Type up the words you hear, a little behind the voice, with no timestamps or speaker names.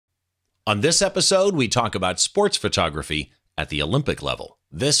On this episode, we talk about sports photography at the Olympic level.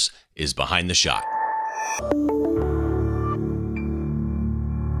 This is Behind the Shot.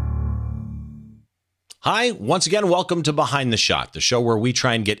 Hi, once again, welcome to Behind the Shot, the show where we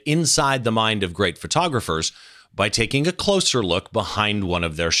try and get inside the mind of great photographers by taking a closer look behind one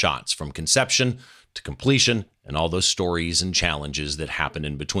of their shots, from conception to completion, and all those stories and challenges that happen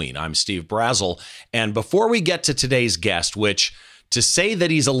in between. I'm Steve Brazel, and before we get to today's guest, which to say that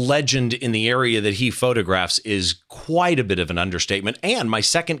he's a legend in the area that he photographs is quite a bit of an understatement, and my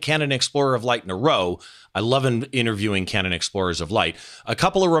second Canon Explorer of Light in a row. I love interviewing Canon Explorers of Light. A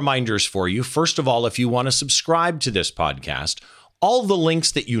couple of reminders for you. First of all, if you want to subscribe to this podcast, all the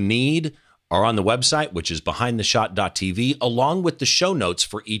links that you need are on the website, which is behindtheshot.tv, along with the show notes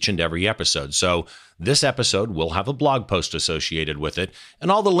for each and every episode. So this episode will have a blog post associated with it,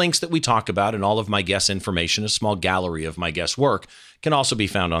 and all the links that we talk about and all of my guest information, a small gallery of my guest work, can also be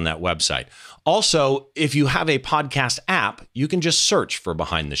found on that website. Also, if you have a podcast app, you can just search for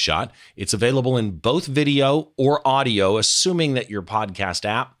Behind the Shot. It's available in both video or audio, assuming that your podcast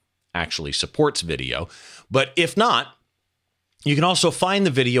app actually supports video. But if not, you can also find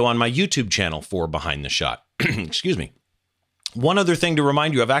the video on my YouTube channel for Behind the Shot. Excuse me. One other thing to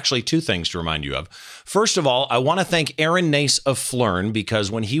remind you of, actually two things to remind you of. First of all, I want to thank Aaron Nace of Flern, because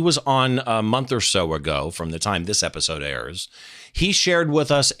when he was on a month or so ago from the time this episode airs, he shared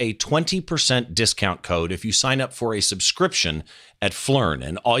with us a 20% discount code if you sign up for a subscription at Flern.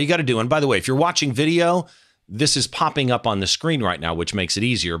 And all you got to do, and by the way, if you're watching video, this is popping up on the screen right now, which makes it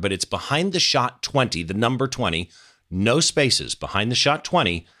easier, but it's Behind the Shot 20, the number 20, no spaces, Behind the Shot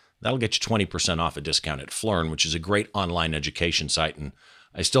 20. That'll get you 20% off a discount at Flern, which is a great online education site. And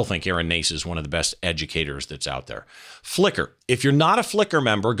I still think Aaron Nace is one of the best educators that's out there. Flickr. If you're not a Flickr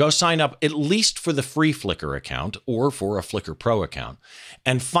member, go sign up at least for the free Flickr account or for a Flickr Pro account.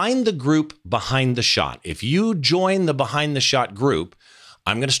 And find the group Behind the Shot. If you join the Behind the Shot group,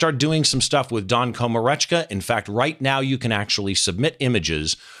 I'm going to start doing some stuff with Don Komarechka. In fact, right now you can actually submit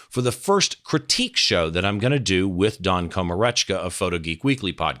images for the first critique show that I'm going to do with Don Komarechka of Photo Geek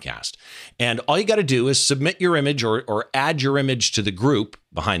Weekly podcast. And all you got to do is submit your image or add your image to the group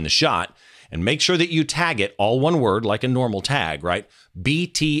Behind the Shot, and make sure that you tag it, all one word, like a normal tag, right?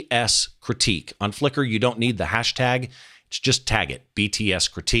 BTS Critique. On Flickr, you don't need the hashtag. It's just tag it,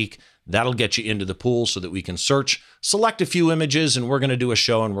 BTS Critique. That'll get you into the pool so that we can search, select a few images, and we're going to do a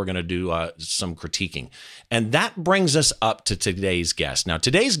show and we're going to do some critiquing. And that brings us up to today's guest. Now,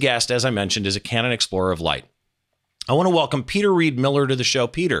 today's guest, as I mentioned, is a Canon Explorer of Light. I want to welcome Peter Reed Miller to the show.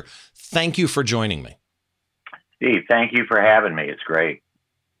 Peter, thank you for joining me. Steve, thank you for having me. It's great.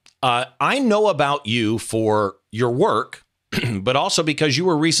 I know about you for your work, but also because you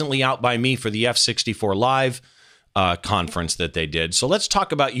were recently out by me for the F64 Live conference that they did. So let's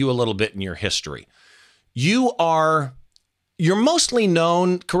talk about you a little bit in your history. You're mostly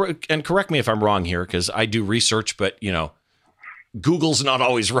known, and correct me if I'm wrong here, because I do research, but you know, Google's not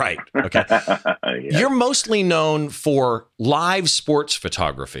always right. Okay. Yeah. You're mostly known for live sports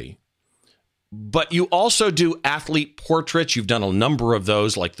photography, but you also do athlete portraits. You've done a number of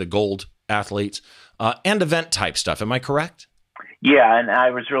those, like the gold athletes, and event type stuff. Am I correct? Yeah, and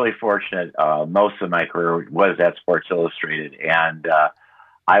I was really fortunate. Most of my career was at Sports Illustrated, and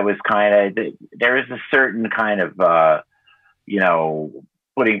I was there is a certain kind of,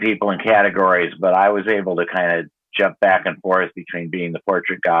 putting people in categories, but I was able to kind of jump back and forth between being the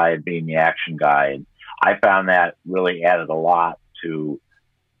portrait guy and being the action guy. And I found that really added a lot to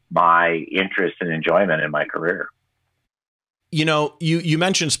my interest and enjoyment in my career. You know, you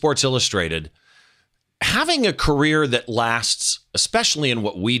mentioned Sports Illustrated. Having a career that lasts, especially in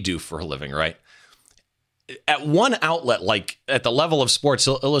what we do for a living, right? At one outlet, like at the level of Sports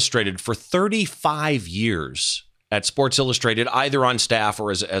Illustrated, for 35 years at Sports Illustrated, either on staff or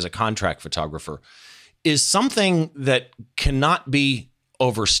as a contract photographer, is something that cannot be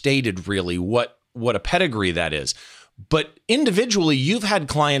overstated, really, what a pedigree that is. But individually, you've had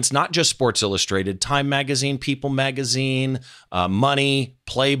clients, not just Sports Illustrated, Time Magazine, People Magazine, Money,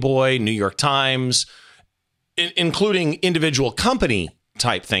 Playboy, New York Times, including individual company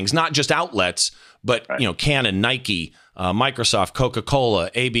type things, not just outlets, but right. You know, Canon, Nike, Microsoft, Coca-Cola,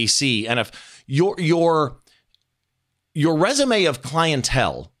 ABC, NF. Your resume of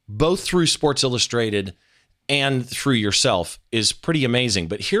clientele, both through Sports Illustrated and through yourself, is pretty amazing.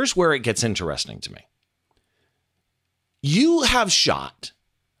 But here's where it gets interesting to me. You have shot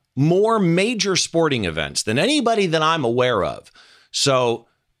more major sporting events than anybody that I'm aware of. So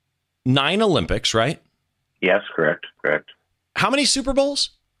 9 Olympics, right? Yes, correct. How many Super Bowls?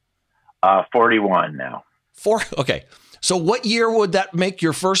 41 now. Okay. So what year would that make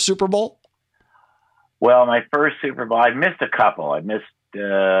your first Super Bowl? Well, my first Super Bowl, I missed a couple. I missed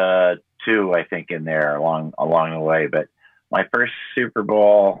two, I think, in there along the way. But my first Super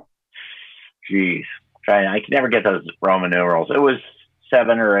Bowl, geez, I can never get those Roman numerals. It was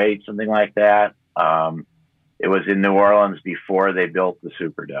 7 or 8, something like that. It was in New Orleans before they built the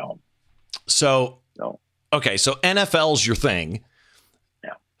Superdome. So okay, so NFL's your thing.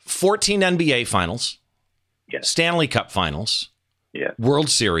 Yeah. 14 NBA finals. Yes. Stanley Cup finals. Yes. World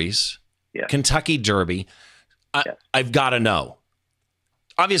Series. Yes. Kentucky Derby. Yes. I've got to know.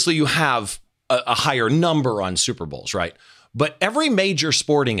 Obviously, you have a higher number on Super Bowls, right? But every major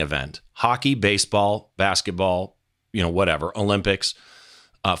sporting event, hockey, baseball, basketball, whatever, Olympics,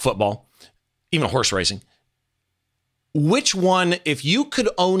 football, even horse racing, which one, if you could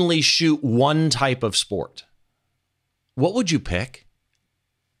only shoot one type of sport, what would you pick?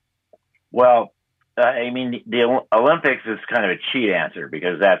 Well, the Olympics is kind of a cheat answer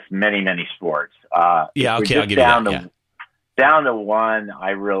because that's many, many sports. Yeah, okay, I'll give you that. Yeah. Down to one,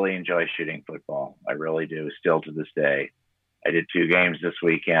 I really enjoy shooting football. I really do, still to this day. I did 2 games this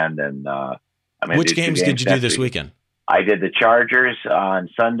weekend, and which games did you do this weekend? I did the Chargers on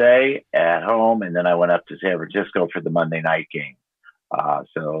Sunday at home, and then I went up to San Francisco for the Monday night game.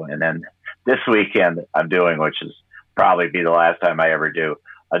 And then this weekend I'm doing, which is probably be the last time I ever do,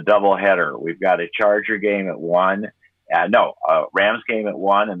 a doubleheader. We've got a Charger game at 1, a Rams game at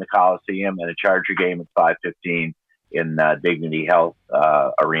 1 in the Coliseum, and a Charger game at 5:15 in Dignity Health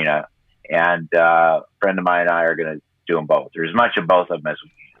Arena. And a friend of mine and I are going to do them both, or as much of both of them as we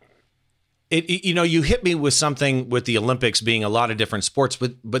can. You hit me with something with the Olympics being a lot of different sports,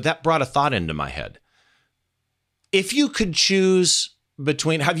 but that brought a thought into my head. If you could choose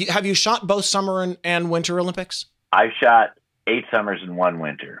between, have you shot both summer and winter Olympics? I've shot 8 summers and 1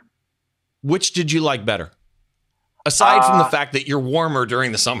 winter. Which did you like better? Aside from the fact that you're warmer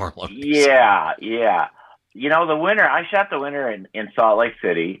during the Summer Olympics. Yeah. The winter, I shot the winter in Salt Lake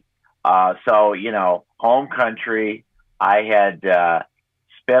City. So, home country. I had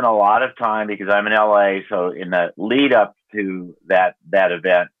spent a lot of time because I'm in LA. So in the lead up to that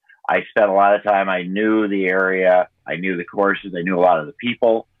event, I spent a lot of time. I knew the area. I knew the courses. I knew a lot of the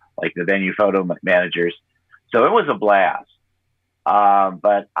people, like the venue photo managers. So it was a blast.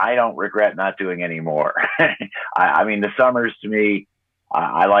 But I don't regret not doing any more. The summers to me,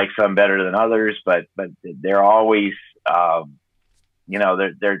 I like some better than others, but they're always,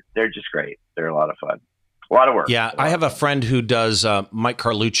 they're just great. They're a lot of fun. A lot of work. Yeah, I have a friend who does, Mike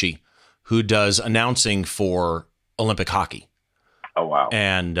Carlucci, who does announcing for Olympic hockey. Oh, wow.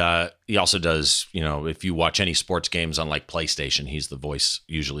 And he also does, if you watch any sports games on like PlayStation, he's the voice,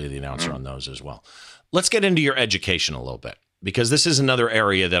 usually the announcer on those as well. Let's get into your education a little bit, because this is another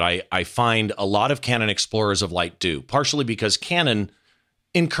area that I find a lot of Canon Explorers of Light do, partially because Canon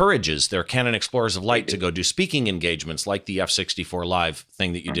encourages their Canon Explorers of Light to go do speaking engagements like the F64 Live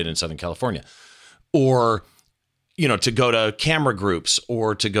thing that you did in Southern California, or, to go to camera groups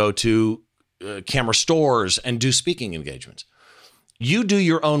or to go to camera stores and do speaking engagements. You do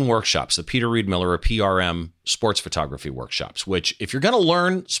your own workshops, the Peter Reed Miller or PRM sports photography workshops, which if you're going to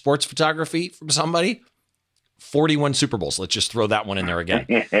learn sports photography from somebody, 41 Super Bowls. Let's just throw that one in there again.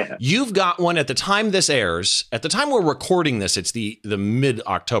 Yeah. You've got one at the time this airs. At the time we're recording this, it's the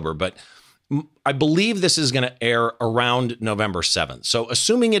mid-October, but I believe this is going to air around November 7th. So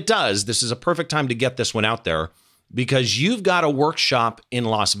assuming it does, this is a perfect time to get this one out there, because you've got a workshop in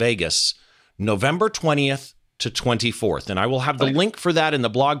Las Vegas, November 20th to 24th. And I will have the link for that in the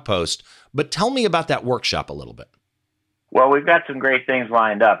blog post. But tell me about that workshop a little bit. Well, we've got some great things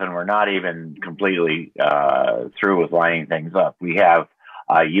lined up, and we're not even completely through with lining things up. We have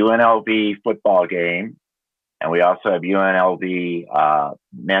a UNLV football game, and we also have UNLV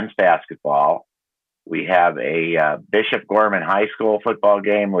men's basketball. We have a Bishop Gorman High School football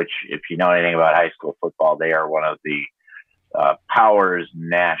game, which, if you know anything about high school football, they are one of the powers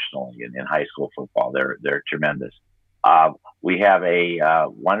nationally in high school football. They're tremendous. We have a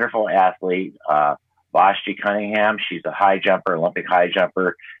wonderful athlete, Vashti Cunningham. She's a high jumper, Olympic high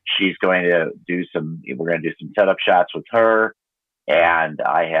jumper. She's going to we're going to do some setup shots with her. And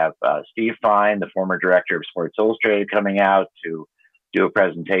I have Steve Fine, the former director of Sports Illustrated, coming out to do a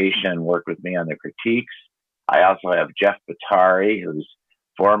presentation, work with me on the critiques. I also have Jeff Batari, who's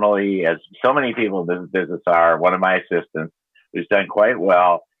formerly, as so many people in this business are, one of my assistants, who's done quite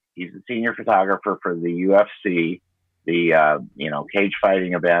well. He's the senior photographer for the UFC, the cage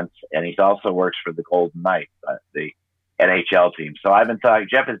fighting events, and he also works for the Golden Knights, the NHL team. So I've been talking.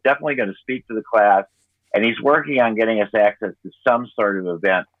 Jeff is definitely going to speak to the class, and he's working on getting us access to some sort of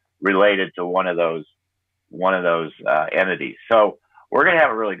event related to one of those one of those entities. So we're going to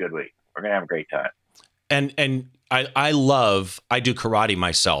have a really good week. We're going to have a great time. And I do karate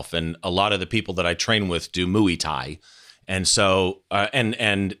myself, and a lot of the people that I train with do Muay Thai. And so, and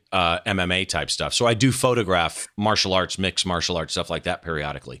MMA type stuff. So I do photograph martial arts, mixed martial arts, stuff like that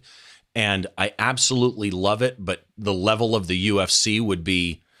periodically. And I absolutely love it. But the level of the UFC would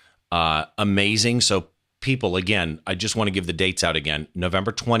be amazing. So people, again, I just want to give the dates out again.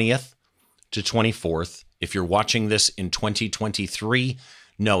 November 20th to 24th. If you're watching this in 2023,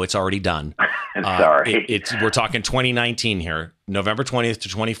 no, it's already done. Sorry. We're talking 2019 here. November 20th to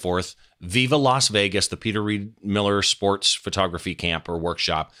 24th. Viva Las Vegas, the Peter Reed Miller Sports Photography Camp or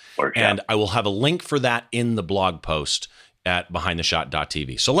Workshop. And I will have a link for that in the blog post at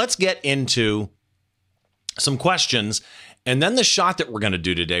behindtheshot.tv. So let's get into some questions. And then the shot that we're going to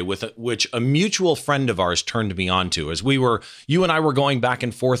do today, with which a mutual friend of ours turned me on to, as you and I were going back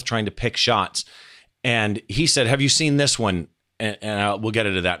and forth trying to pick shots. And he said, have you seen this one? And we'll get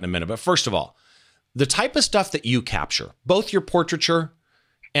into that in a minute. But first of all, the type of stuff that you capture, both your portraiture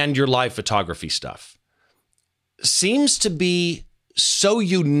and your live photography stuff, seems to be so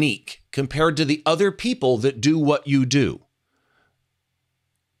unique compared to the other people that do what you do.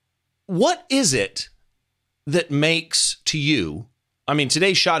 What is it that makes to you, I mean,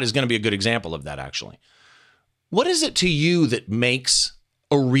 today's shot is going to be a good example of that, actually. What is it to you that makes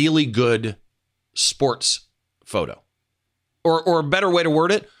a really good sports photo? Or a better way to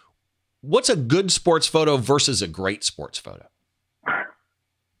word it, what's a good sports photo versus a great sports photo?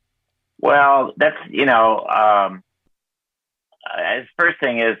 Well, that's, first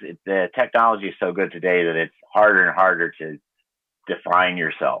thing is the technology is so good today that it's harder and harder to define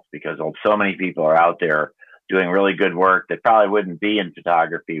yourself, because so many people are out there doing really good work that probably wouldn't be in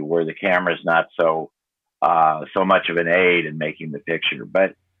photography, where the camera's not so much of an aid in making the picture.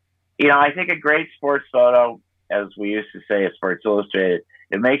 But, I think a great sports photo, as we used to say at Sports Illustrated,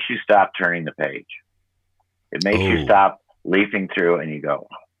 it makes you stop turning the page. It makes you stop leafing through and you go.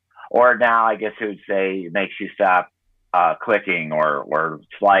 Or now I guess it would say it makes you stop clicking or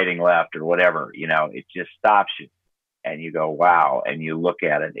sliding left or whatever. It just stops you and you go, wow. And you look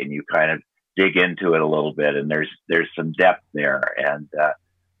at it and you kind of dig into it a little bit, and there's some depth there. And,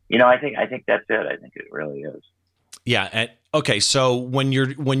 I think that's it. I think it really is. Yeah. Okay. So when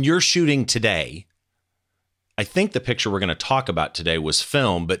you're shooting today, I think the picture we're going to talk about today was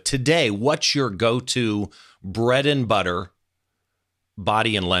film, but today, what's your go-to bread and butter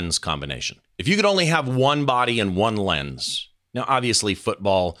body and lens combination? If you could only have one body and one lens, now obviously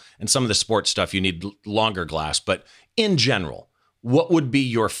football and some of the sports stuff, you need longer glass, but in general, what would be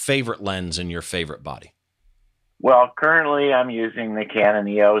your favorite lens and your favorite body? Well, currently I'm using the Canon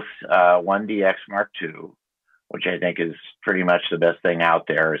EOS 1DX Mark II, which I think is pretty much the best thing out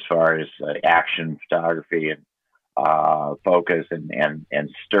there as far as action photography and focus and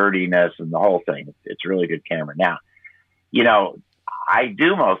sturdiness and the whole thing. It's a really good camera. Now, I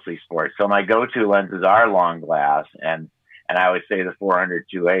do mostly sports, so my go-to lenses are long glass, and I would say the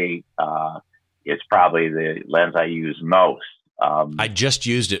 400-2.8 is probably the lens I use most. I just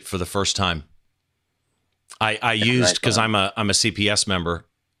used it for the first time. I used, because I'm a CPS member,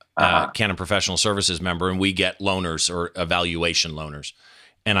 Canon Professional Services member, and we get loaners or evaluation loaners.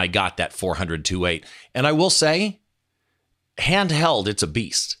 And I got that 400-2.8. And I will say, handheld, it's a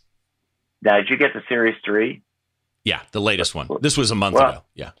beast. Now, did you get the Series 3? Yeah, the latest one. This was a month ago.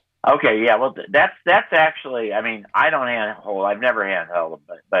 Yeah. Okay, yeah. Well, that's actually, I mean, I don't handhold. I've never handheld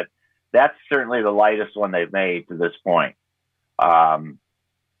them, but that's certainly the lightest one they've made to this point. And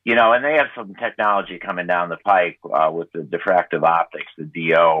they have some technology coming down the pike with the diffractive optics, the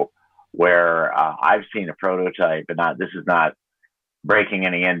DO, where I've seen a prototype, and this is not breaking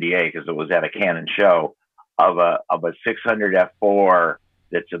any NDA because it was at a Canon show, of a 600 f4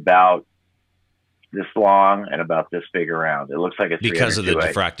 that's about this long and about this big around. It looks like it's because of the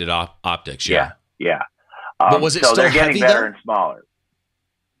diffracted optics. Yeah. But was it so still they're getting heavy, better though? and smaller.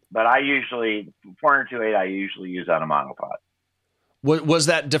 But I usually 400-2.8 I usually use on a monopod. Was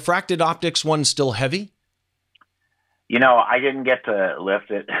that diffracted optics one still heavy? I didn't get to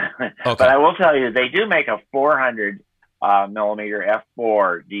lift it, Okay. But I will tell you, they do make a 400 millimeter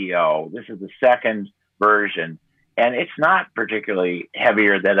f4 DO. This is the second version, and it's not particularly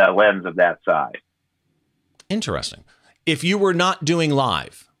heavier than a lens of that size. Interesting. If you were not doing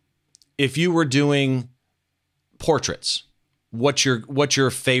live, if you were doing portraits, what's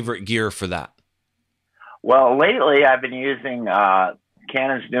your favorite gear for that? Well, lately I've been using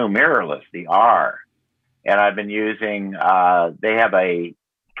Canon's new mirrorless, the R, and I've been using. They have a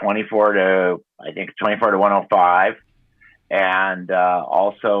 24 to 105, and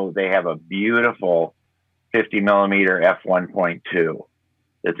also they have a beautiful 50 millimeter f1.2.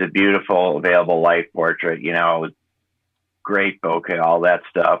 It's a beautiful available life portrait, you know, with great bokeh, all that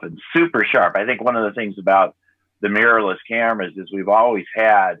stuff, and super sharp. I think one of the things about the mirrorless cameras is we've always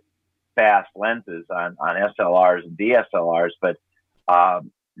had fast lenses on SLRs and DSLRs, but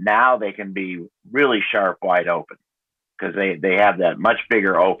now they can be really sharp wide open because they have that much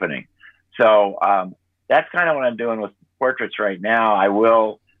bigger opening. So that's kind of what I'm doing with portraits right now. I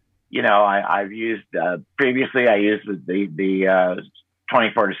will, you know, I've used previously. I used the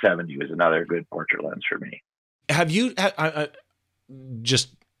 24-70 was another good portrait lens for me. Have you just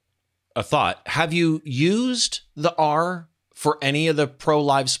a thought? Have you used the R for any of the pro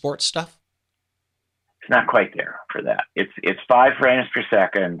live sports stuff? It's not quite there for that. It's 5 frames per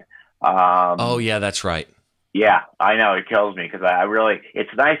second. Oh yeah, that's right. Yeah, I know, it kills me because I really, it's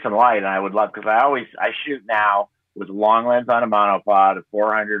nice and light, and I would love, because I shoot now with a long lens on a monopod, a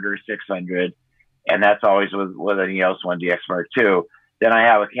 400 or 600, and that's always with an EOS 1DX Mark II. Then I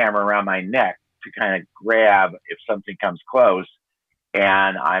have a camera around my neck to kind of grab if something comes close,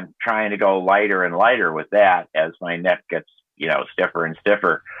 and I'm trying to go lighter and lighter with that as my neck gets, you know, stiffer and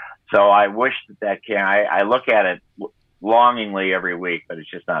stiffer. So I wish that I look at it longingly every week, but it's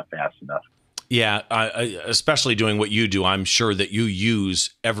just not fast enough. Yeah, especially doing what you do, I'm sure that you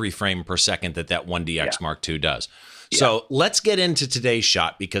use every frame per second that 1DX Mark II does. Yeah. So let's get into today's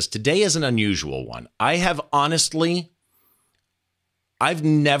shot, because today is an unusual one. I've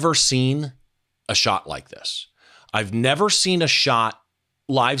never seen a shot like this. I've never seen a shot,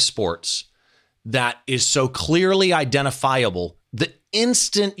 live sports, that is so clearly identifiable the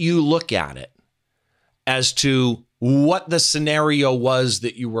instant you look at it as to what the scenario was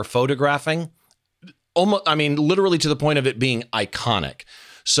that you were photographing. Almost, I mean, literally to the point of it being iconic.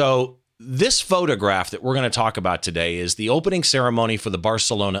 So this photograph that we're going to talk about today is the opening ceremony for the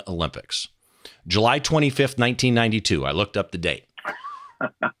Barcelona Olympics, July 25th, 1992. I looked up the date.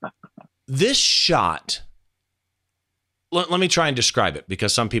 This shot, let me try and describe it,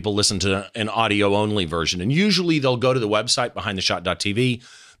 because some people listen to an audio-only version, and usually they'll go to the website, behindtheshot.tv.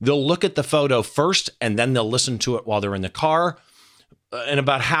 They'll look at the photo first, and then they'll listen to it while they're in the car. And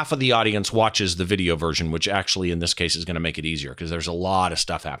about half of the audience watches the video version, which actually in this case is going to make it easier because there's a lot of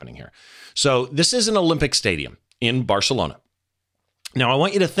stuff happening here. So this is an Olympic stadium in Barcelona. Now, I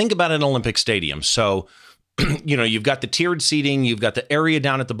want you to think about an Olympic stadium. So, you know, you've got the tiered seating, you've got the area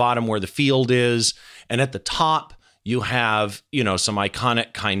down at the bottom where the field is, and at the top you have, you know, some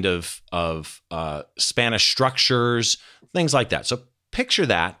iconic kind of Spanish structures, things like that. So picture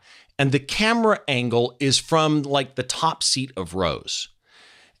that. And the camera angle is from like the top seat of rows.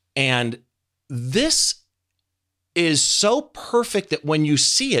 And this is so perfect that when you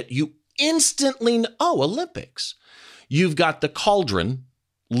see it, you instantly know, oh, Olympics. You've got the cauldron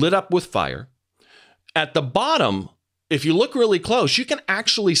lit up with fire. At the bottom, if you look really close, you can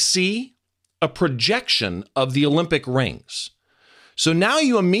actually see a projection of the Olympic rings. So now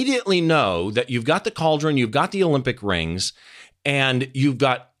you immediately know that you've got the cauldron, you've got the Olympic rings, and you've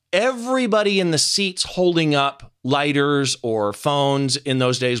got everybody in the seats holding up lighters or phones. In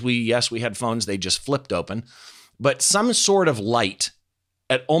those days, we had phones, they just flipped open, but some sort of light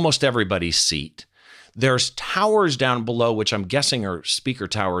at almost everybody's seat. There's towers down below, which I'm guessing are speaker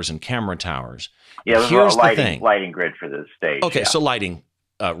towers and camera towers. Yeah, here's the lighting grid for the stage. Okay, so lighting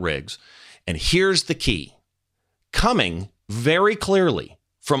rigs. And here's the key. Coming very clearly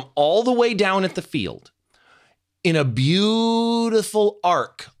from all the way down at the field, in a beautiful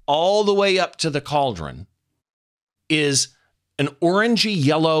arc all the way up to the cauldron, is an orangey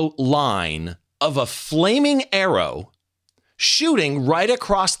yellow line of a flaming arrow shooting right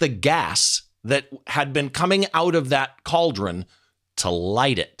across the gas that had been coming out of that cauldron to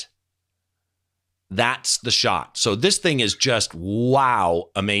light it. That's the shot. So this thing is just, wow,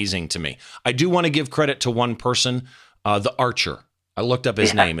 amazing to me. I do want to give credit to one person, the archer. I looked up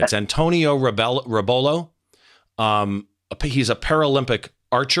his name. It's Antonio Rebolo. He's a Paralympic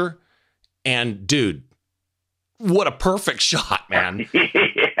archer, and dude, what a perfect shot, man.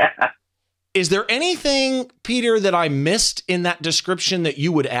 Yeah. Is there anything, Peter, that I missed in that description that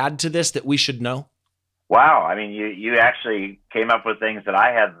you would add to this that we should know? Wow. I mean, you actually came up with things that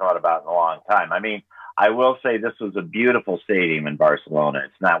I hadn't thought about in a long time. I mean, I will say this was a beautiful stadium in Barcelona.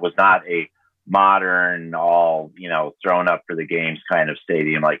 Was not a modern, all, you know, thrown up for the games kind of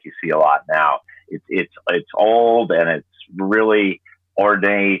stadium like you see a lot now. It's old, and it's really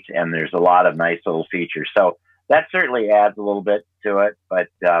ornate, and there's a lot of nice little features. So that certainly adds a little bit to it. But,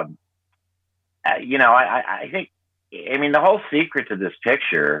 you know, I think, I mean, the whole secret to this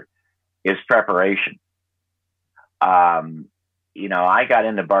picture is preparation. You know, I got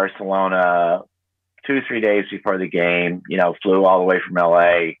into Barcelona 2-3 days before the game. You know, flew all the way from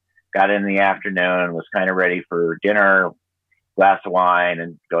LA, got in the afternoon, was kind of ready for dinner, glass of wine,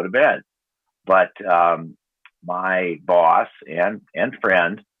 and go to bed. But my boss and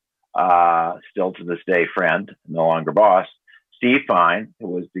friend, still to this day friend, no longer boss, Steve Fine, who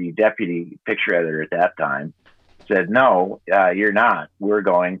was the deputy picture editor at that time, said, "No, you're not. We're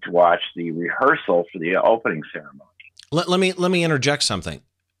going to watch the rehearsal for the opening ceremony." Let me interject something.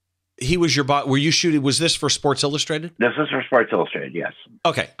 He was your boss. Were you shooting? Was this for Sports Illustrated? This was for Sports Illustrated, yes.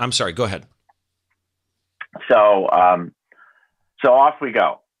 Okay, I'm sorry. Go ahead. So, so off we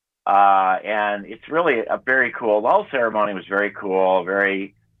go, and it's really a very cool. The whole ceremony was very cool,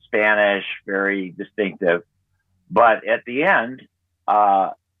 very Spanish, very distinctive. But at the end,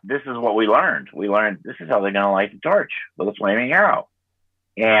 this is what we learned. We learned this is how they're going to light the torch with a flaming arrow,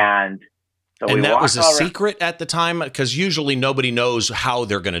 and so and that was a secret at the time, because usually nobody knows how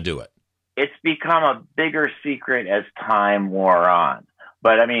they're going to do it. It's become a bigger secret as time wore on.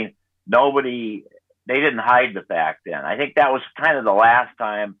 But I mean, they didn't hide the fact then. I think that was kind of the last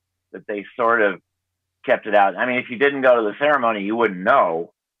time that they sort of kept it out. I mean, if you didn't go to the ceremony, you wouldn't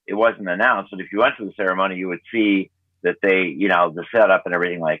know. It wasn't announced. But if you went to the ceremony, you would see that they, you know, the setup and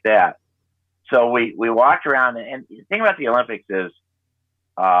everything like that. So we walked around, and the thing about the Olympics is,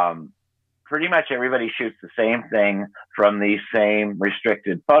 pretty much everybody shoots the same thing from these same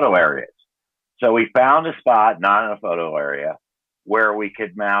restricted photo areas. So we found a spot, not in a photo area, where I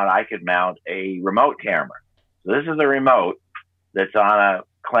could mount a remote camera. So this is a remote that's on a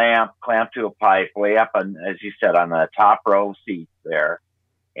clamp to a pipe way up on, as you said, on the top row seats there.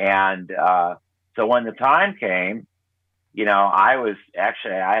 And so when the time came, you know, I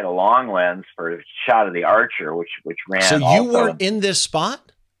had a long lens for a shot of the Archer, which ran. So you weren't in this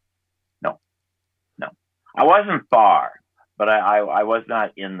spot? No. I wasn't far, but I was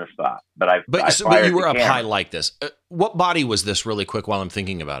not in the spot. But you were up high like this. What body was this, really quick, while I'm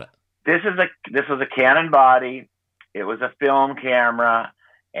thinking about it? This was a Canon body. It was a film camera,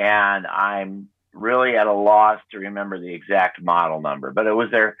 and I'm really at a loss to remember the exact model number, but it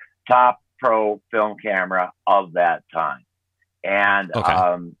was their top pro film camera of that time. And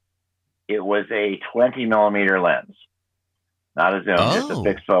okay. It was a 20 millimeter lens, not a zoom, just a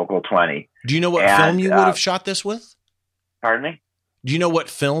fixed focal 20. Do you know what film you would have shot this with? Pardon me? Do you know what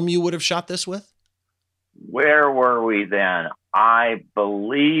film you would have shot this with? Where were we then? I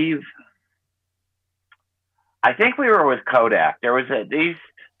think we were with Kodak. There was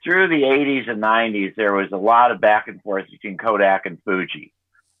through the 80s and 90s, there was a lot of back and forth between Kodak and Fuji.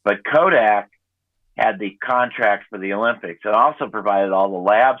 But Kodak had the contract for the Olympics and also provided all the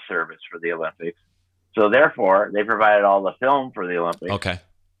lab service for the Olympics. So therefore, they provided all the film for the Olympics. Okay.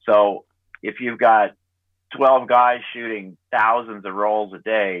 So if you've got 12 guys shooting thousands of rolls a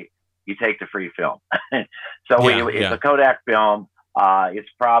day, you take the free film. So it's a Kodak film. It's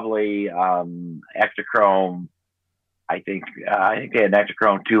probably Ektachrome. I think they had an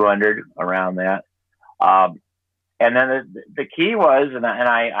Ektachrome 200 around that. And then the key was, and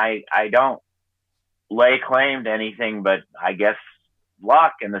I don't lay claim to anything, but I guess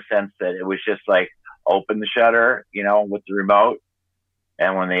luck, in the sense that it was just like open the shutter, you know, with the remote,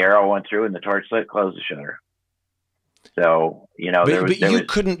 and when the arrow went through and the torch lit, close the shutter. So, you know, but you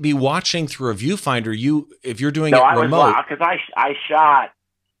couldn't be watching through a viewfinder. If you're doing it remote, because I shot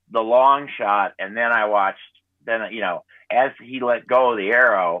the long shot, and then I watched. Then, you know, as he let go of the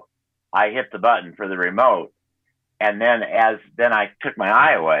arrow, I hit the button for the remote, and then I took my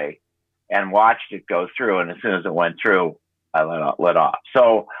eye away and watched it go through. And as soon as it went through, I let off.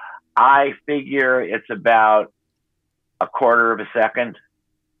 So I figure it's about a quarter of a second.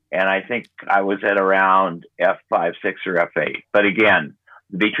 And I think I was at around f5, 6, or f8. But again,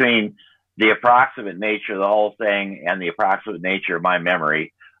 between the approximate nature of the whole thing and the approximate nature of my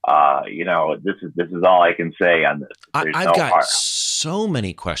memory, you know, this is all I can say on this. I've got so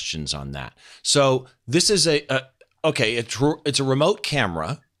many questions on that. So this is okay. It's a remote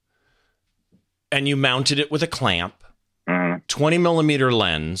camera, and you mounted it with a clamp, 20 millimeter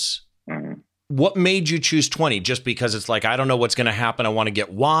lens. What made you choose 20? Just because it's like, I don't know what's going to happen. I want to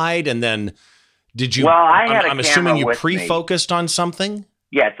get wide. And then did you, well, I'm assuming you pre-focused on something?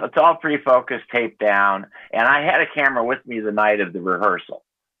 Yes, it's all pre-focused, taped down. And I had a camera with me the night of the rehearsal.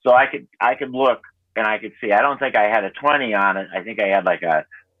 So I could look and I could see. I don't think I had a 20 on it. I think I had like a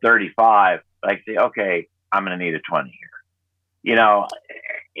 35. But I could say, okay, I'm going to need a 20 here. You know,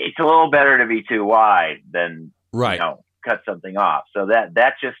 it's a little better to be too wide than, you know, cut something off. So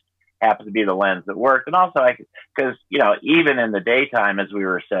that just happened to be the lens that worked. And also because, you know, even in the daytime as we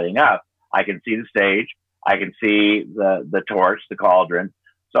were setting up, I can see the stage. I can see the torch, the cauldron.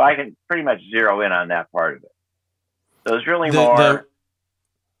 So I can pretty much zero in on that part of it. So it's really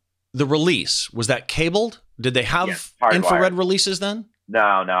the release, was that cabled? Did they have infrared releases then?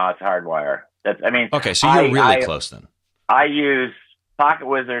 No, it's hardwire. Okay, so you're really close then. I use Pocket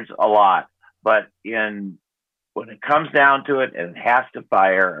Wizards a lot, but when it comes down to it and it has to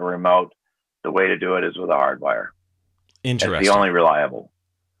fire a remote, the way to do it is with a hardwire. Interesting. It's the only reliable.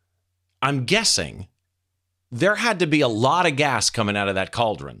 I'm guessing there had to be a lot of gas coming out of that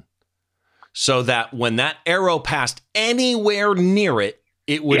cauldron so that when that arrow passed anywhere near it,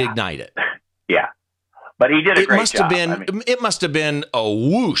 it would ignite it. Yeah. But he did a great job. It must have been a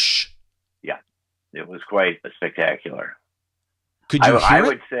whoosh. Yeah. It was quite spectacular. Could you hear I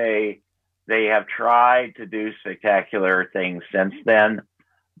would say they have tried to do spectacular things since then,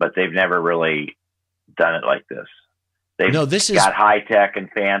 but they've never really done it like this. They've got high tech and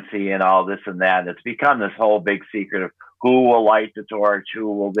fancy and all this and that. And it's become this whole big secret of who will light the torch,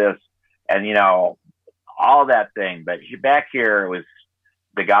 who will this, and all that thing. But back here, it was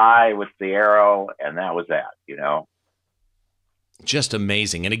the guy with the arrow, and that was that. Just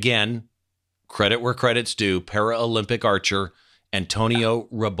amazing. And again, credit where credit's due. Paralympic archer Antonio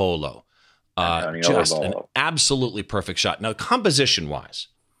Rebolo. An absolutely perfect shot. Now, composition wise,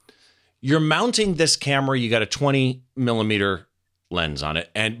 you're mounting this camera. You got a 20 millimeter lens on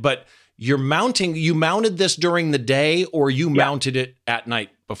it, but you mounted this during the day, or you mounted it at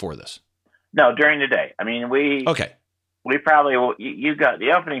night before this? No, during the day. We probably you got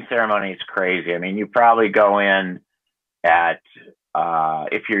the opening ceremony is crazy. You probably go in at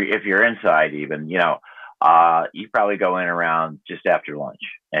if you're inside even, you probably go in around just after lunch,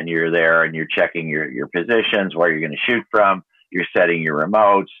 and you're there and you're checking your positions, where you're going to shoot from. You're setting your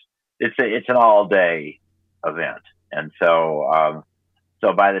remotes. It's an all day event, and so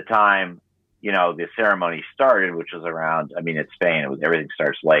by the time the ceremony started, which was around, it's Spain. Everything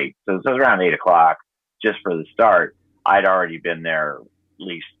starts late, so it was around 8 o'clock just for the start. I'd already been there at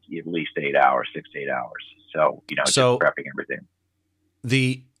least 8 hours, 6 to 8 hours. So just prepping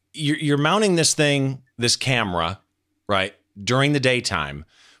everything. You're mounting this camera, right, during the daytime,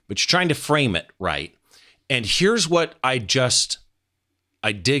 but you're trying to frame it right. And here's what I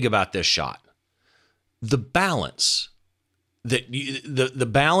dig about this shot: the balance the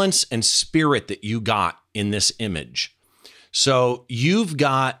balance and spirit that you got in this image. So you've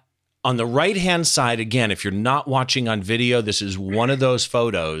got on the right-hand side, again, if you're not watching on video, this is one of those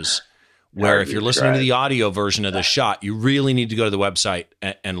photos where if you're listening to the audio version of the shot, you really need to go to the website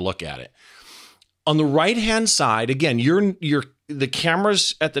and look at it. On the right-hand side, again, the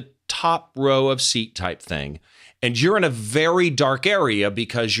camera's at the top row of seat type thing, and you're in a very dark area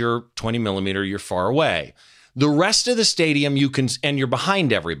because you're 20 millimeter, you're far away. The rest of the stadium, and you're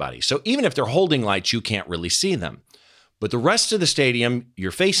behind everybody. So even if they're holding lights, you can't really see them. But the rest of the stadium,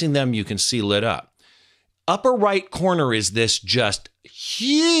 you're facing them, you can see lit up. Upper right corner is this just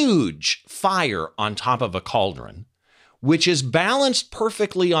huge fire on top of a cauldron, which is balanced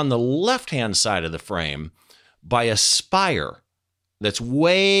perfectly on the left-hand side of the frame by a spire that's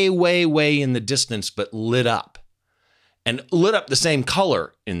way, way, way in the distance, but lit up. And lit up the same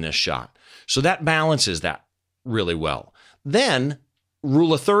color in this shot. So that balances that really well. Then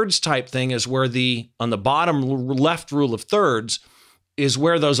rule of thirds type thing is where on the bottom left rule of thirds is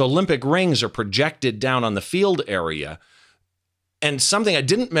where those Olympic rings are projected down on the field area. And something I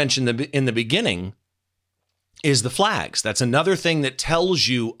didn't mention in the beginning is the flags. That's another thing that tells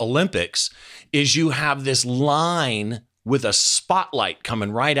you Olympics is you have this line with a spotlight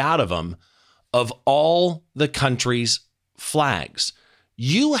coming right out of them of all the countries' flags.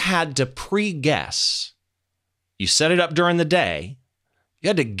 You had to pre-guess. You set it up during the day. You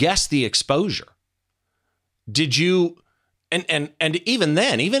had to guess the exposure. Did you, and even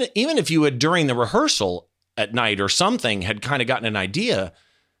then, even if you had during the rehearsal at night or something had kind of gotten an idea,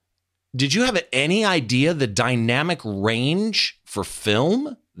 did you have any idea the dynamic range for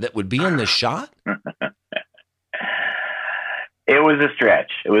film that would be in this shot? It was a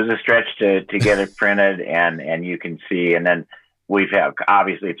stretch. It was a stretch to get it printed and you can see, and then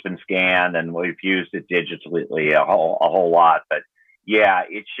obviously it's been scanned and we've used it digitally a whole lot, but yeah,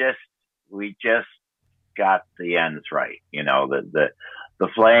 we just got the ends right. The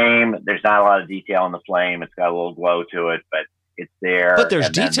flame, there's not a lot of detail in the flame. It's got a little glow to it, but it's there. But there's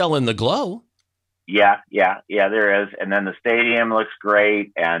detail in the glow. Yeah, there is. And then the stadium looks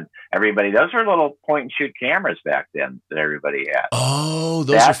great. And those were little point and shoot cameras back then that everybody had. Oh,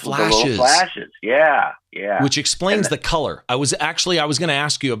 those are flashes. The little flashes. Yeah. Which explains the color. I was going to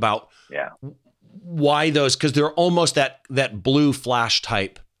ask you about why those, because they're almost that blue flash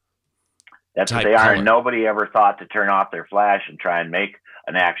type. That's what they are. And nobody ever thought to turn off their flash and try and make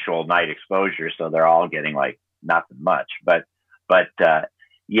an actual night exposure, so they're all getting like nothing much. But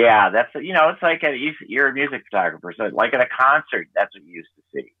yeah, that's, it's like you're a music photographer, so like at a concert, that's what you used to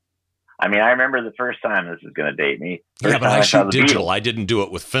see. I mean, I remember the first time, this is going to date me. Yeah, but I shoot digital. I didn't do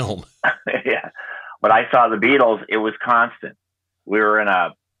it with film. Yeah, but I saw the Beatles. It was constant. We were in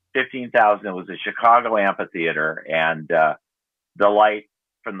a 15,000. It was a Chicago amphitheater, and the light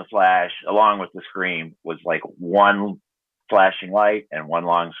from the flash, along with the scream, was like one flashing light and one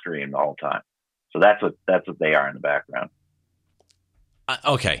long scream the whole time. So that's what they are in the background.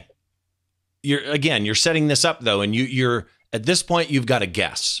 Okay, you're setting this up though, and you're at this point you've got to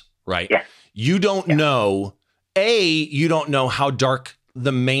guess, right? Yeah. You don't know. You don't know how dark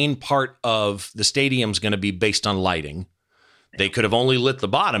the main part of the stadium's going to be based on lighting. They could have only lit the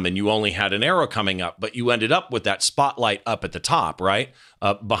bottom and you only had an arrow coming up, but you ended up with that spotlight up at the top, right?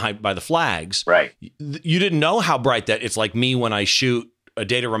 Behind by the flags. Right. You didn't know how bright that. It's like me when I shoot A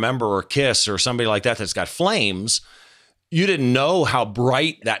Day to Remember or Kiss or somebody like that that's got flames. You didn't know how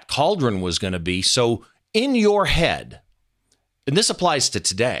bright that cauldron was going to be. So in your head, and this applies to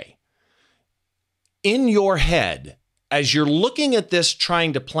today, in your head, as you're looking at this,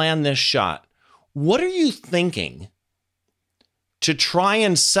 trying to plan this shot, what are you thinking to try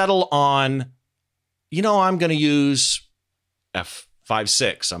and settle on, I'm going to use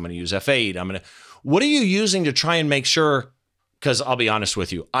f5.6, I'm going to use f8, what are you using to try and make sure, because I'll be honest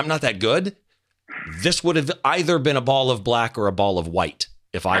with you, I'm not that good. This would have either been a ball of black or a ball of white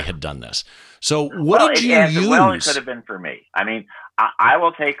if I had done this. So what did you use? Well, it could have been for me. I mean, I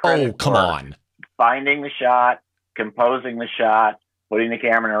will take credit. Oh, come on. Finding the shot, composing the shot, putting the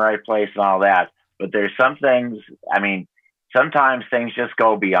camera in the right place and all that. But there's some things, I mean, sometimes things just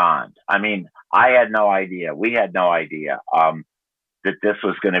go beyond. I mean, I had no idea. We had no idea that this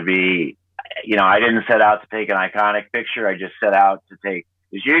was going to be, I didn't set out to take an iconic picture. I just set out to take,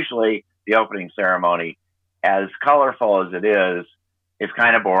 because usually the opening ceremony, as colorful as it is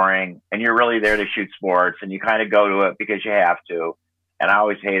kind of boring. And you're really there to shoot sports and you kind of go to it because you have to. And I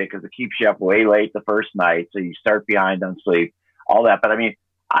always hate it because it keeps you up way late the first night. So you start behind on sleep, all that. But I mean,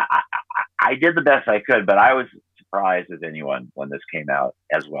 I did the best I could, but I was surprised as anyone when this came out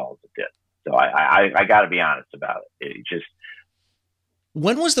as well as it did. So I got to be honest about it. It just.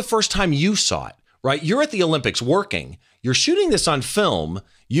 When was the first time you saw it? Right? You're at the Olympics working. You're shooting this on film.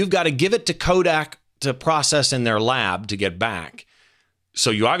 You've got to give it to Kodak to process in their lab to get back. So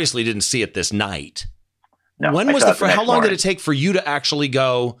you obviously didn't see it this night. No, when was how long did it take for you to actually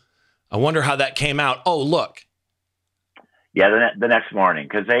go, I wonder how that came out? Oh, look. Yeah, the next morning,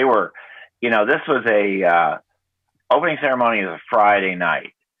 because they were, this was a opening ceremony is a Friday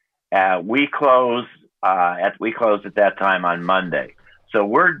night. We closed at that time on Monday. So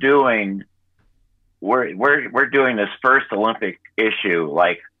we're doing this first Olympic issue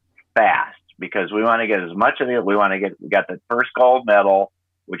like fast because we want to get as much of it. We got the first gold medal,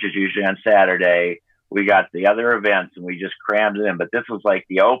 which is usually on Saturday. We got the other events and we just crammed it in. But this was like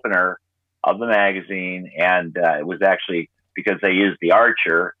the opener of the magazine. And it was actually because they used the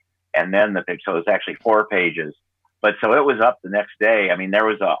Archer and then so it was actually 4 pages. But so it was up the next day. I mean, there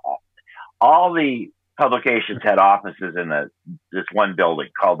was all the publications had offices in this one building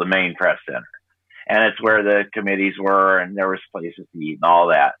called the main press center. And it's where the committees were and there was places to eat and all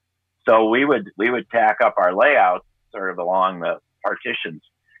that. So we would tack up our layouts sort of along the partitions.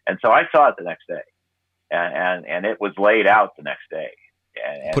 And so I saw it the next day. And it was laid out the next day.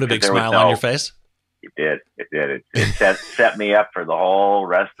 And put a big smile on your face? It did. It set me up for the whole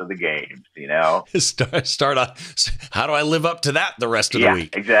rest of the games, Start off, how do I live up to that the rest of the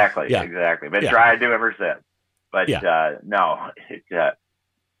week? Exactly. But try to do ever since. But no.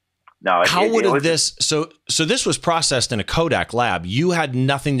 How would this, so this was processed in a Kodak lab. You had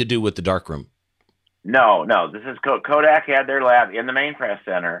nothing to do with the darkroom. No. This is Kodak had their lab in the main press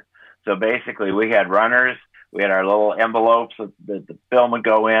center. So basically we had runners, we had our little envelopes that the film would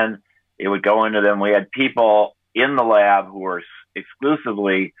go in. It would go into them. We had people in the lab who were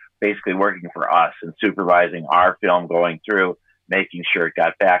exclusively basically working for us and supervising our film going through, making sure it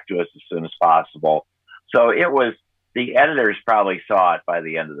got back to us as soon as possible. So the editors probably saw it by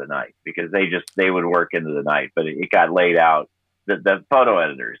the end of the night because they would work into the night, but it got laid out. The photo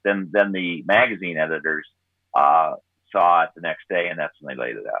editors, then the magazine editors saw it the next day, and that's when they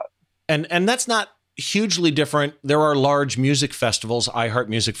laid it out. And that's not hugely different. There are large music festivals, iHeart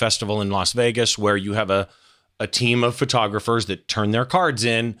Music Festival in Las Vegas, where you have a team of photographers that turn their cards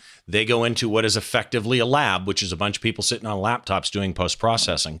in. They go into what is effectively a lab, which is a bunch of people sitting on laptops doing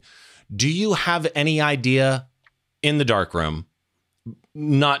post-processing. Do you have any idea in the darkroom,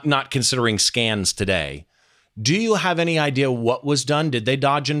 not considering scans today, Do you have any idea what was done? Did they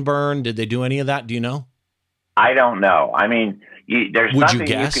dodge and burn? Did they do any of that? Do you know? I don't know. I mean, there's Would you nothing you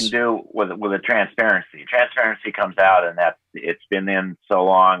guess? can do with a transparency. Transparency comes out, and it's been in so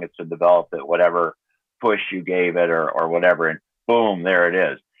long, it's been developed at whatever push you gave it or whatever, and boom, there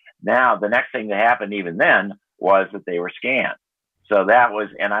it is. Now, the next thing that happened even then was that they were scanned. So that was,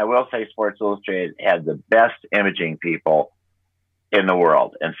 and I will say Sports Illustrated had the best imaging people in the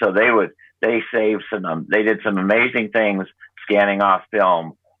world. And so they saved they did some amazing things scanning off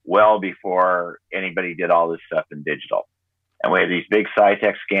film well before anybody did all this stuff in digital. And we had these big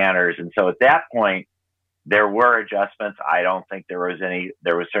Cytec scanners. And so at that point, there were adjustments. I don't think there was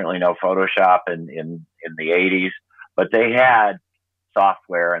certainly no Photoshop in the 80s, but they had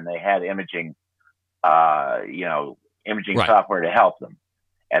software and they had imaging, imaging Right. software to help them.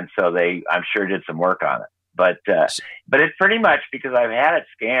 And so I'm sure did some work on it. But it pretty much, because I've had it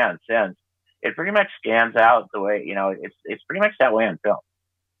scanned since, it pretty much scans out the way, it's pretty much that way on film.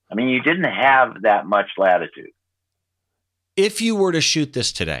 I mean, you didn't have that much latitude. If you were to shoot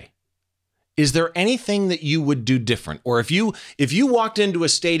this today, is there anything that you would do different? Or if you walked into a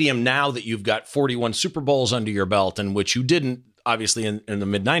stadium now that you've got 41 Super Bowls under your belt, and which you didn't, obviously, in the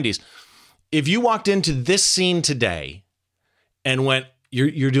mid-90s, if you walked into this scene today and went,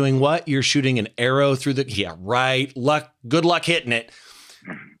 you're doing what? You're shooting an arrow through right. Good luck hitting it.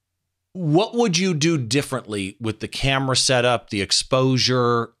 What would you do differently with the camera setup, the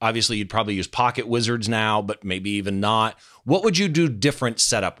exposure? Obviously, you'd probably use Pocket Wizards now, but maybe even not. What would you do different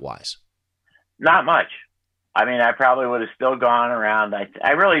setup-wise? Not much. I mean, I probably would have still gone around.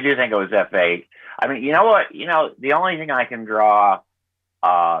 I really do think it was F8. I mean, you know what? The only thing I can draw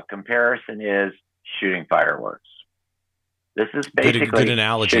comparison is shooting fireworks. This is basically good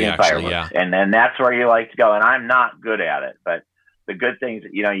analogy, shooting actually, fireworks. yeah. And that's where you like to go. And I'm not good at it, but the good things,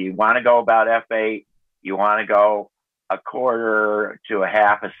 you want to go about F8. You want to go a quarter to a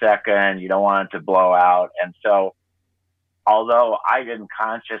half a second. You don't want it to blow out. And so, although I didn't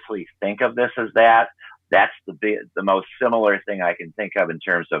consciously think of this as that, that's the most similar thing I can think of in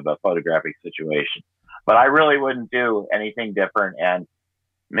terms of a photographic situation. But I really wouldn't do anything different. And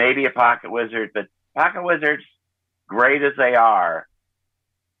maybe a Pocket Wizard, but Pocket Wizards, great as they are,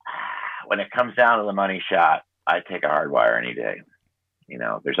 when it comes down to the money shot, I'd take a hardwire any day.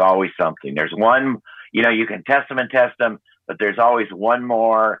 There's always something. There's one, you can test them, but there's always one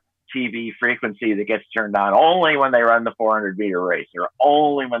more TV frequency that gets turned on only when they run the 400-meter race, or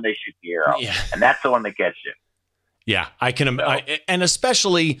only when they shoot the arrow. Yeah. And that's the one that gets you. Yeah, I can, and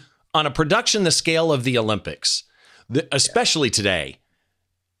especially on a production the scale of the Olympics, especially today,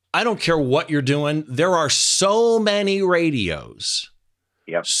 I don't care what you're doing. There are so many radios,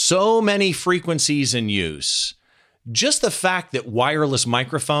 so many frequencies in use. Just the fact that wireless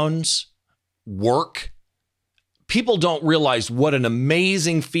microphones work, people don't realize what an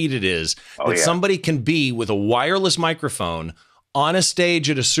amazing feat it is that somebody can be with a wireless microphone on a stage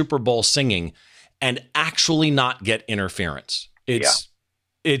at a Super Bowl singing and actually not get interference.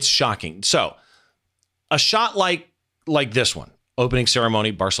 It's shocking. So a shot like this one, opening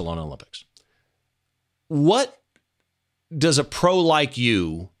ceremony, Barcelona Olympics. What does a pro like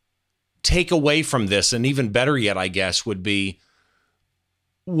you take away from this? And even better yet, I guess, would be,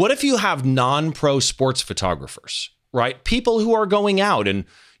 what if you have non-pro sports photographers, right? People who are going out, and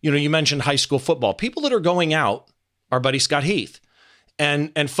you mentioned high school football. People that are going out, our buddy Scott Heath,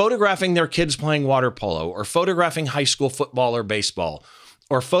 and photographing their kids playing water polo, or photographing high school football or baseball,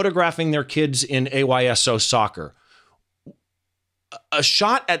 or photographing their kids in AYSO soccer. A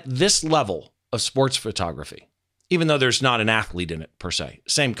shot at this level of sports photography, even though there's not an athlete in it per se,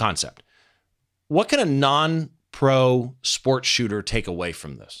 same concept. What can a non-pro sports shooter take away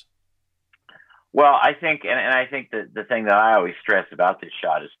from this? Well, I think, and I think that the thing that I always stress about this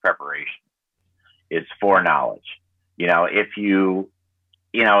shot is preparation. It's foreknowledge. If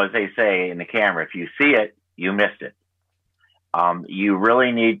as they say in the camera, if you see it, you missed it. You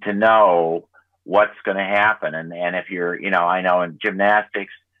really need to know what's going to happen. And if you're, I know in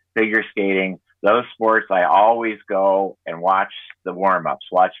gymnastics, figure skating, those sports, I always go and watch the warm-ups,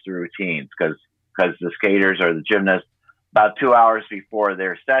 watch the routines, because the skaters or the gymnasts, about 2 hours before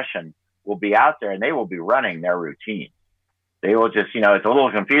their session, will be out there and they will be running their routine. They will just, it's a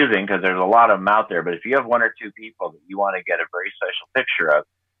little confusing because there's a lot of them out there, but if you have one or two people that you want to get a very special picture of,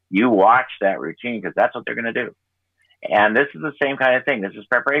 you watch that routine because that's what they're going to do. And this is the same kind of thing. This is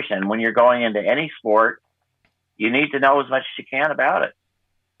preparation. And when you're going into any sport, you need to know as much as you can about it.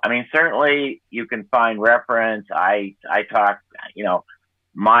 I mean, certainly you can find reference. I talk,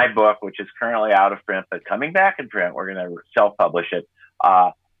 my book, which is currently out of print, but coming back in print, we're going to self-publish it.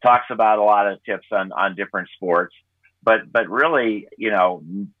 talks about a lot of tips on different sports. But really,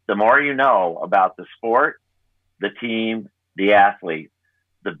 the more you know about the sport, the team, the athlete,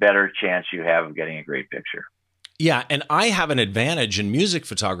 the better chance you have of getting a great picture. Yeah, and I have an advantage in music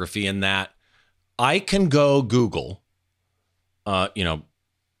photography in that I can go Google,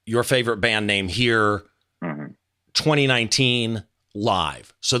 your favorite band name here, 2019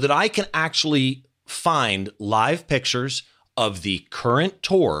 live, so that I can actually find live pictures of the current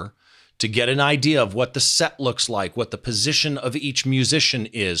tour to get an idea of what the set looks like, what the position of each musician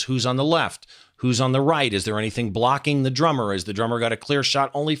is, who's on the left, who's on the right. Is there anything blocking the drummer? Has the drummer got a clear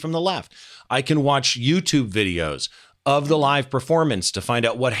shot only from the left? I can watch YouTube videos of the live performance to find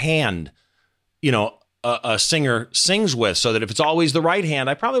out what hand, a singer sings with, so that if it's always the right hand,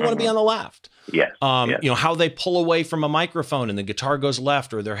 I probably want to be on the left. Yes. Yes. How they pull away from a microphone and the guitar goes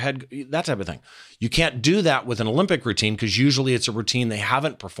left, or their head, that type of thing. You can't do that with an Olympic routine, because usually it's a routine they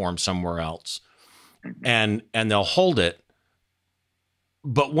haven't performed somewhere else, and they'll hold it.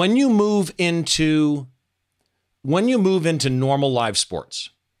 But when you move into normal live sports,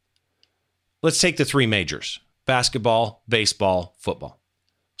 let's take the three majors: basketball, baseball, football.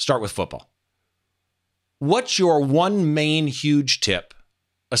 Start with football. What's your one main huge tip,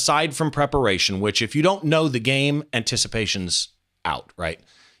 aside from preparation, which if you don't know the game, anticipation's out, right?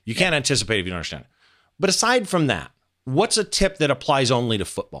 You can't anticipate if you don't understand it. But aside from that, what's a tip that applies only to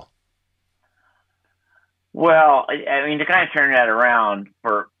football? Well, I mean, to kind of turn that around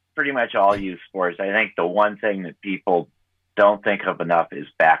for pretty much all youth sports, I think the one thing that people don't think of enough is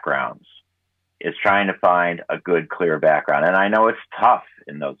backgrounds. Is trying to find a good, clear background. And I know it's tough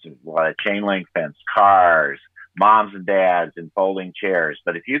in those, a lot of chain link fence, cars, moms and dads, and folding chairs.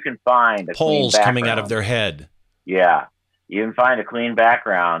 But if you can find a poles clean coming out of their head, yeah, you can find a clean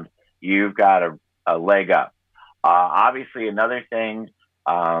background, you've got a leg up. Obviously, another thing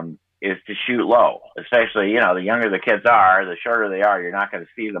is to shoot low. Especially, the younger the kids are, the shorter they are, you're not going to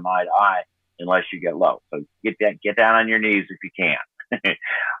see them eye to eye unless you get low. So get down on your knees if you can.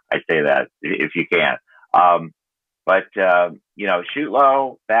 I say that if you can. But shoot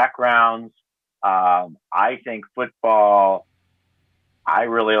low, backgrounds. I think football, I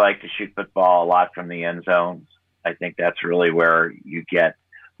really like to shoot football a lot from the end zones. I think that's really where you get.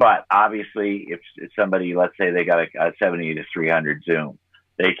 But obviously, if somebody, let's say they got a 70 to 300 zoom,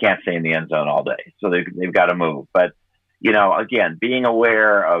 they can't stay in the end zone all day. So they've got to move. But, again, being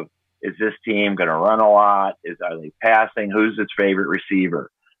aware of, is this team going to run a lot? Are they passing? Who's its favorite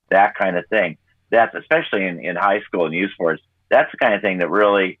receiver? That kind of thing. That's especially in high school and youth sports. That's the kind of thing that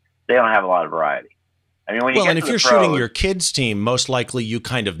really, they don't have a lot of variety. I mean, when you get and to if you're shooting your kids' team, most likely you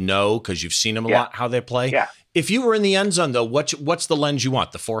kind of know, because you've seen them a lot, how they play. Yeah. If you were in the end zone, though, what's the lens you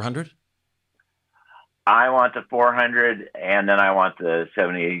want? The 400? I want the 400, and then I want the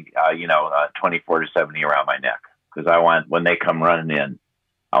 70, 24 to 70 around my neck, because I want, when they come running in,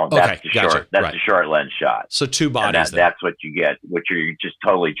 that's the short. That's the short lens shot. So two bodies. That's what you get. Which you're just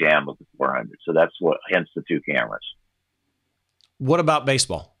totally jammed with the 400. So that's hence the two cameras. What about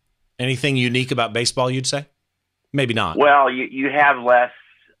baseball? Anything unique about baseball? You'd say? Maybe not. Well, you have less.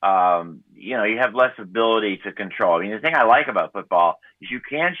 You have less ability to control. I mean, the thing I like about football is you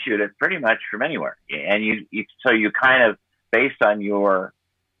can shoot it pretty much from anywhere, and so you kind of, based on your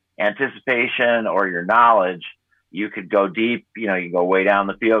anticipation or your knowledge, you could go deep. You go way down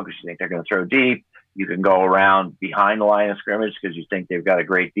the field because you think they're going to throw deep. You can go around behind the line of scrimmage because you think they've got a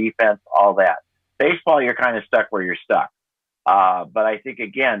great defense, all that. Baseball, you're kind of stuck where you're stuck. But I think,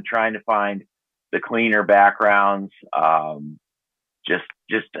 again, trying to find the cleaner backgrounds,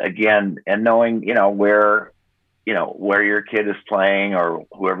 just again, and knowing, where your kid is playing or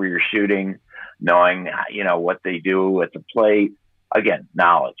whoever you're shooting, knowing, what they do at the plate. Again,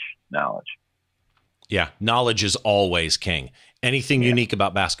 knowledge. Yeah, knowledge is always king. Anything unique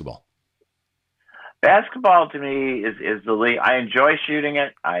about basketball? Basketball to me is the league. I enjoy shooting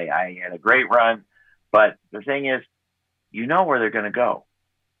it. I had a great run, but the thing is, where they're going to go.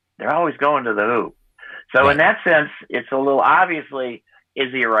 They're always going to the hoop. So in that sense, it's a little, obviously,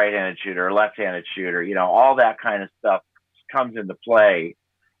 is he a right-handed shooter or left-handed shooter? All that kind of stuff comes into play.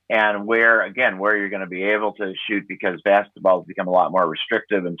 And where you're going to be able to shoot, because basketball has become a lot more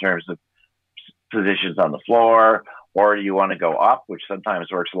restrictive in terms of positions on the floor, or do you want to go up, which sometimes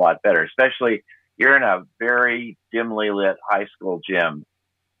works a lot better, especially you're in a very dimly lit high school gym.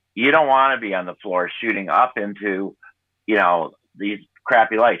 You don't want to be on the floor shooting up into, these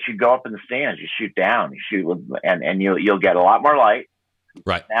crappy lights. You go up in the stands, you shoot down, and you'll get a lot more light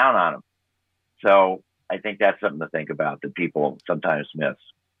down on them. So I think that's something to think about that people sometimes miss.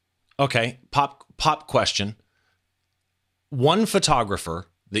 Okay. Pop question. One photographer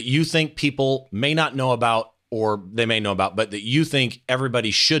that you think people may not know about, or they may know about, but that you think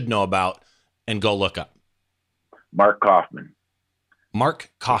everybody should know about and go look up? Mark Kaufman.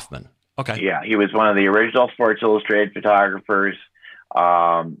 Mark Kaufman. Okay. Yeah, he was one of the original Sports Illustrated photographers.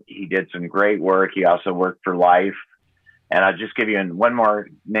 He did some great work. He also worked for Life. And I'll just give you one more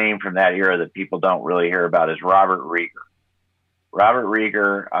name from that era that people don't really hear about is Robert Rieger. Robert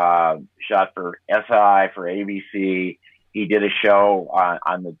Rieger shot for SI, for ABC. He did a show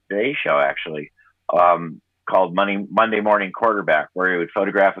on the Today Show, actually, called Monday Morning Quarterback, where he would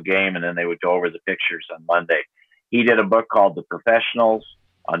photograph a game and then they would go over the pictures on Monday. He did a book called The Professionals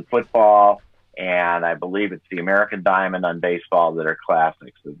on football, and I believe it's The American Diamond on baseball that are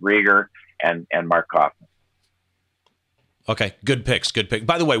classics with Rieger and Mark Kaufman. Okay, good picks, good pick.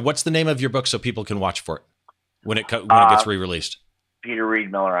 By the way, what's the name of your book so people can watch for it when it gets re-released? Peter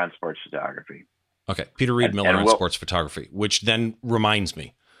Reed Miller on Sports Photography. Okay, Peter Reed Miller on Sports Photography, which then reminds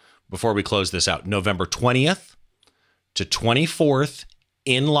me, before we close this out, November 20th to 24th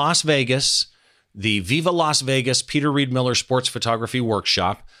in Las Vegas, the Viva Las Vegas Peter Reed Miller Sports Photography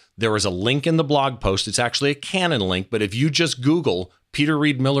Workshop. There is a link in the blog post. It's actually a Canon link, but if you just Google Peter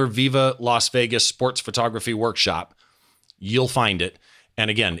Reed Miller Viva Las Vegas Sports Photography Workshop, you'll find it. And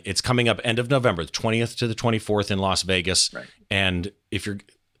again, it's coming up end of November, the 20th to the 24th in Las Vegas. Right. And if you're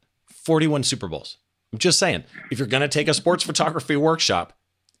 41 Super Bowls, I'm just saying, if you're going to take a sports photography workshop,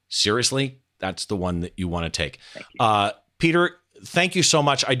 seriously, that's the one that you want to take. Thank you. Peter, thank you so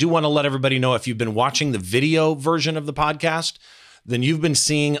much. I do want to let everybody know, if you've been watching the video version of the podcast, then you've been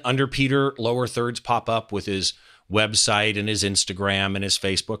seeing Under Peter Lower Thirds pop up with his website and his Instagram and his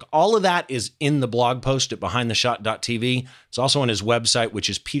Facebook. All of that is in the blog post at behindtheshot.tv. It's also on his website, which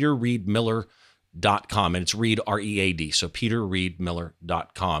is peterreedmiller.com, and it's Reed, R-E-A-D, so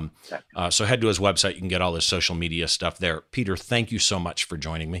peterreedmiller.com. So head to his website. You can get all his social media stuff there. Peter, thank you so much for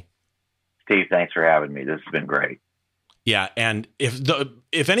joining me. Steve, thanks for having me. This has been great. Yeah, and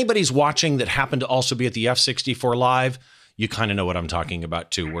if anybody's watching that happened to also be at the F64 Live, you kind of know what I'm talking about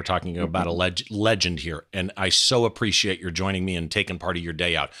too. We're talking about a legend here, and I so appreciate your joining me and taking part of your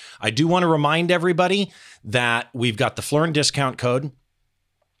day out. I do want to remind everybody that we've got the Phlearn discount code,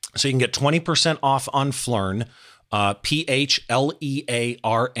 so you can get 20% off on Phlearn,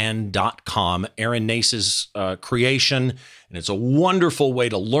 PHLEARN.com, Aaron Nace's creation, and it's a wonderful way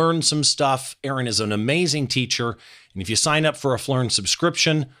to learn some stuff. Aaron is an amazing teacher, and if you sign up for a Phlearn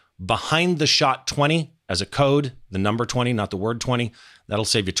subscription, Behind the Shot 20 as a code, the number 20, not the word 20, that'll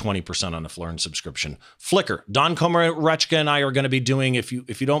save you 20% on the Phlearn subscription. Flickr, Don Komarechka and I are going to be doing, if you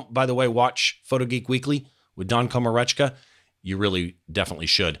don't, by the way, watch Photo Geek Weekly with Don Komarechka, you really definitely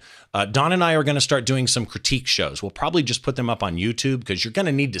should. Don and I are going to start doing some critique shows. We'll probably just put them up on YouTube because you're going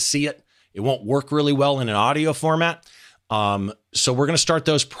to need to see it. It won't work really well in an audio format. So we're going to start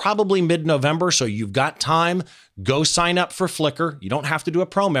those probably mid-November. So you've got time. Go sign up for Flickr. You don't have to do a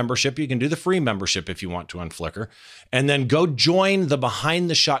pro membership. You can do the free membership if you want to on Flickr. And then go join the Behind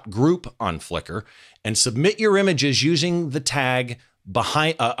the Shot group on Flickr and submit your images using the tag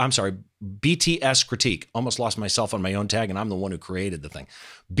BTS Critique. Almost lost myself on my own tag, and I'm the one who created the thing.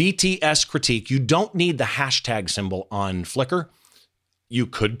 BTS Critique. You don't need the hashtag symbol on Flickr. You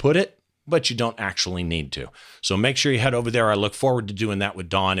could put it, but you don't actually need to. So make sure you head over there. I look forward to doing that with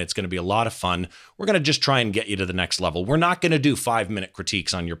Dawn. It's going to be a lot of fun. We're going to just try and get you to the next level. We're not going to do 5-minute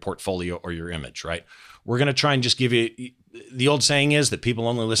critiques on your portfolio or your image, right? We're going to try and just give you, the old saying is that people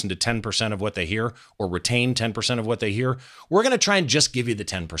only listen to 10% of what they hear or retain 10% of what they hear. We're going to try and just give you the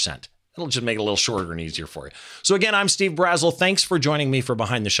 10%. It'll just make it a little shorter and easier for you. So again, I'm Steve Brazill. Thanks for joining me for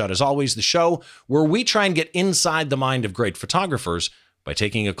Behind the Shot. As always, the show where we try and get inside the mind of great photographers by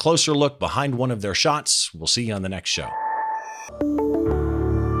taking a closer look behind one of their shots. We'll see you on the next show.